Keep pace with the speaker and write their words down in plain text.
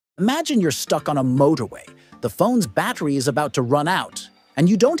Imagine you're stuck on a motorway, the phone's battery is about to run out, and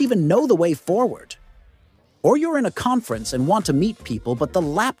you don't even know the way forward. Or you're in a conference and want to meet people, but the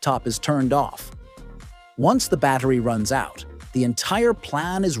laptop is turned off. Once the battery runs out, the entire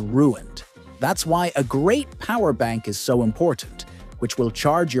plan is ruined. That's why a great power bank is so important, which will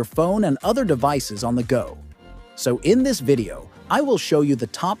charge your phone and other devices on the go. So in this video, I will show you the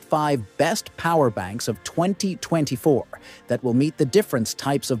top 5 best power banks of 2024 that will meet the different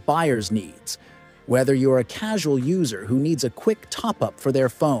types of buyers' needs. Whether you're a casual user who needs a quick top-up for their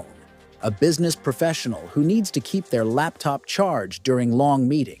phone, a business professional who needs to keep their laptop charged during long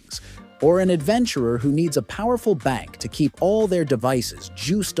meetings, or an adventurer who needs a powerful bank to keep all their devices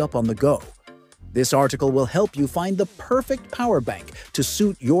juiced up on the go, this article will help you find the perfect power bank to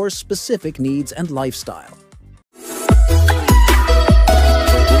suit your specific needs and lifestyle.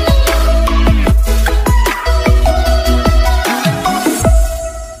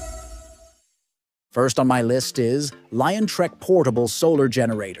 First on my list is Nitecore Portable Solar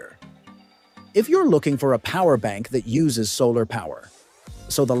Generator. If you're looking for a power bank that uses solar power,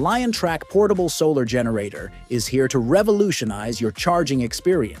 so the Nitecore Portable Solar Generator is here to revolutionize your charging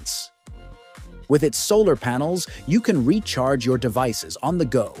experience. With its solar panels, you can recharge your devices on the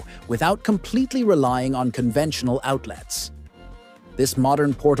go without completely relying on conventional outlets. This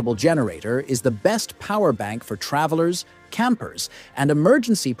modern portable generator is the best power bank for travelers, campers, and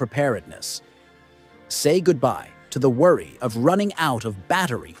emergency preparedness. Say goodbye to the worry of running out of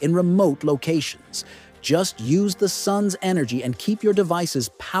battery in remote locations. Just use the sun's energy and keep your devices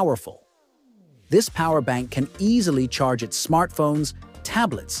powerful. This power bank can easily charge its smartphones,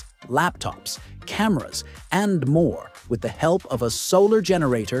 tablets, laptops, cameras, and more with the help of a solar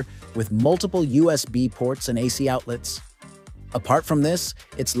generator with multiple USB ports and AC outlets. Apart from this,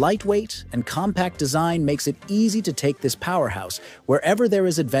 its lightweight and compact design makes it easy to take this powerhouse wherever there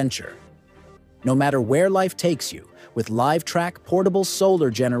is adventure. No matter where life takes you, with LiveTrack Portable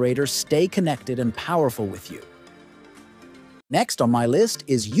Solar Generator, stay connected and powerful with you. Next on my list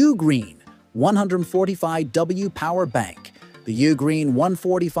is UGREEN 145W Power Bank. The UGREEN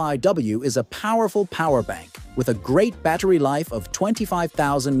 145W is a powerful power bank with a great battery life of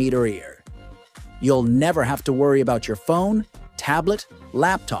 25,000 mAh. You'll never have to worry about your phone, tablet,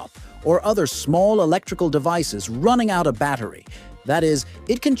 laptop, or other small electrical devices running out of battery. That is,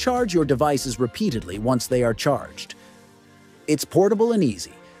 it can charge your devices repeatedly once they are charged. It's portable and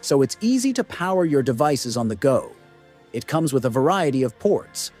easy, so it's easy to power your devices on the go. It comes with a variety of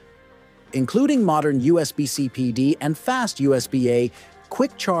ports, including modern USB-C PD and fast USB-A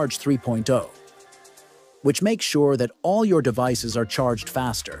Quick Charge 3.0, which makes sure that all your devices are charged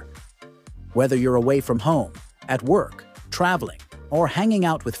faster. Whether you're away from home, at work, traveling, or hanging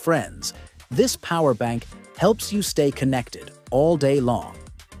out with friends, this power bank helps you stay connected all day long.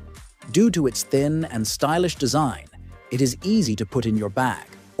 Due to its thin and stylish design, it is easy to put in your bag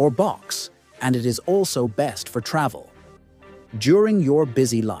or box, and it is also best for travel. During your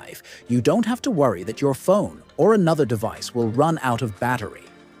busy life, you don't have to worry that your phone or another device will run out of battery.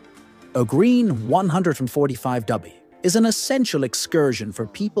 A UGREEN 145W is an essential excursion for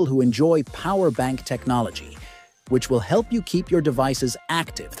people who enjoy power bank technology, which will help you keep your devices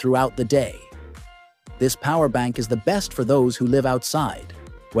active throughout the day. This power bank is the best for those who live outside,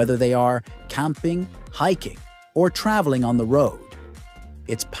 whether they are camping, hiking, or traveling on the road.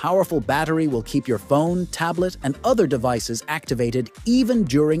 Its powerful battery will keep your phone, tablet, and other devices activated even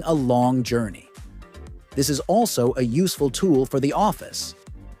during a long journey. This is also a useful tool for the office,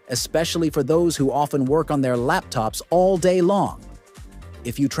 especially for those who often work on their laptops all day long.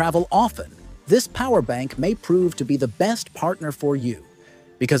 If you travel often, this power bank may prove to be the best partner for you,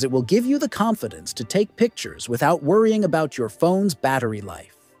 because it will give you the confidence to take pictures without worrying about your phone's battery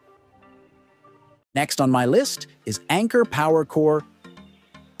life. Next on my list is Anker PowerCore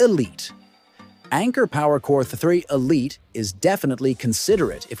Elite. Anker PowerCore 3 Elite is definitely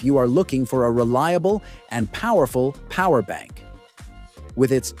considerate if you are looking for a reliable and powerful power bank.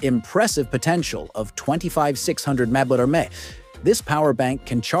 With its impressive potential of 25,600 mAh, this power bank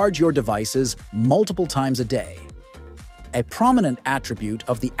can charge your devices multiple times a day. A prominent attribute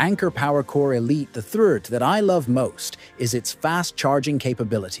of the Anker PowerCore Elite III that I love most is its fast charging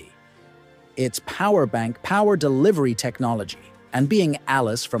capability. Its power bank power delivery technology, and being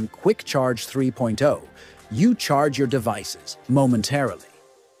Alice from Quick Charge 3.0, you charge your devices momentarily.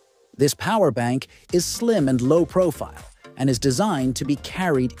 This power bank is slim and low profile and is designed to be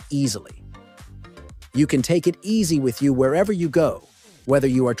carried easily. You can take it easy with you wherever you go, whether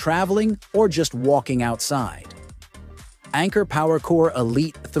you are traveling or just walking outside. Anker PowerCore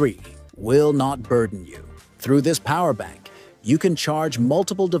Elite 3 will not burden you. Through this power bank, You can charge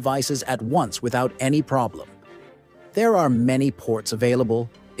multiple devices at once without any problem. There are many ports available,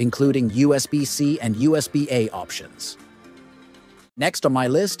 including USB-C and USB-A options. Next on my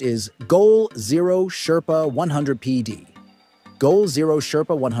list is Goal Zero Sherpa 100PD. Goal Zero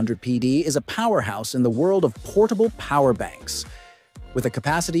Sherpa 100PD is a powerhouse in the world of portable power banks. With a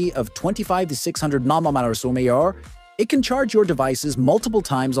capacity of 25 to 600 nanoamperes, it can charge your devices multiple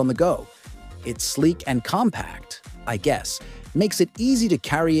times on the go. It's sleek and compact, I guess, makes it easy to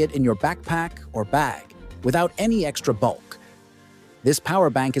carry it in your backpack or bag without any extra bulk. This power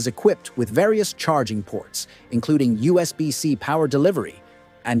bank is equipped with various charging ports, including USB-C power delivery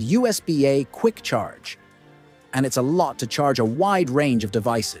and USB-A quick charge. And it's a lot to charge a wide range of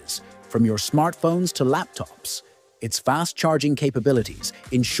devices, from your smartphones to laptops. Its fast charging capabilities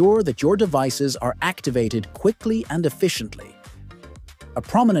ensure that your devices are activated quickly and efficiently. A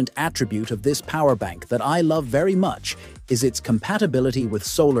prominent attribute of this power bank that I love very much is its compatibility with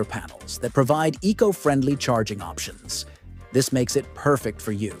solar panels that provide eco-friendly charging options. This makes it perfect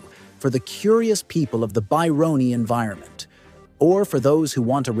for you, for the curious people of the Bironi environment, or for those who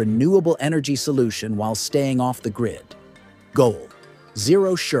want a renewable energy solution while staying off the grid. Goal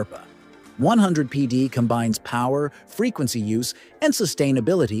Zero Sherpa 100PD combines power, frequency use, and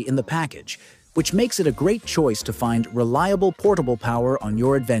sustainability in the package, which makes it a great choice to find reliable portable power on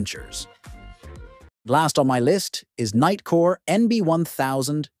your adventures. Last on my list is Nitecore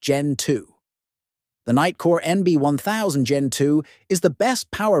NB10000 Gen II. The Nitecore NB10000 Gen II is the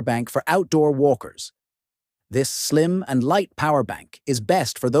best power bank for outdoor walkers. This slim and light power bank is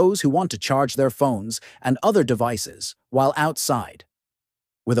best for those who want to charge their phones and other devices while outside.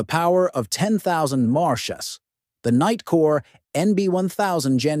 With a power of 10,000 mAh, the Nitecore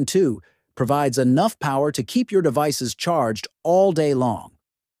NB10000 Gen II provides enough power to keep your devices charged all day long.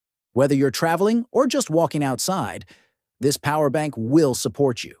 Whether you're traveling or just walking outside, this power bank will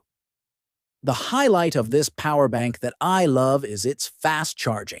support you. The highlight of this power bank that I love is its fast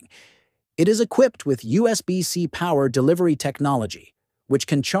charging. It is equipped with USB-C power delivery technology, which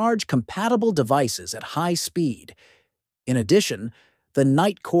can charge compatible devices at high speed. In addition, the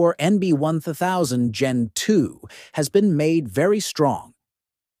Nitecore NB10000 Gen II has been made very strong.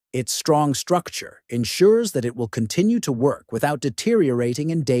 Its strong structure ensures that it will continue to work without deteriorating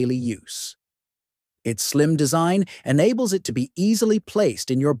in daily use. Its slim design enables it to be easily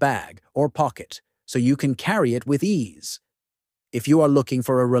placed in your bag or pocket, so you can carry it with ease. If you are looking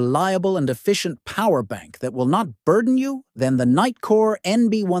for a reliable and efficient power bank that will not burden you, then the Nitecore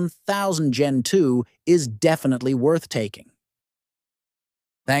NB10000 Gen II is definitely worth taking.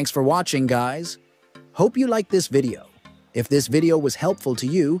 Thanks for watching, guys. Hope you liked this video. If this video was helpful to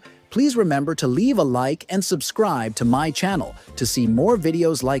you, please remember to leave a like and subscribe to my channel to see more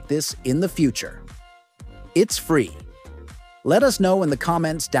videos like this in the future. It's free. Let us know in the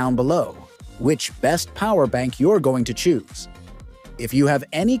comments down below which best power bank you're going to choose. If you have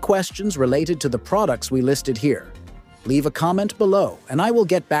any questions related to the products we listed here, leave a comment below and I will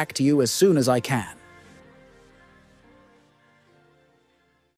get back to you as soon as I can.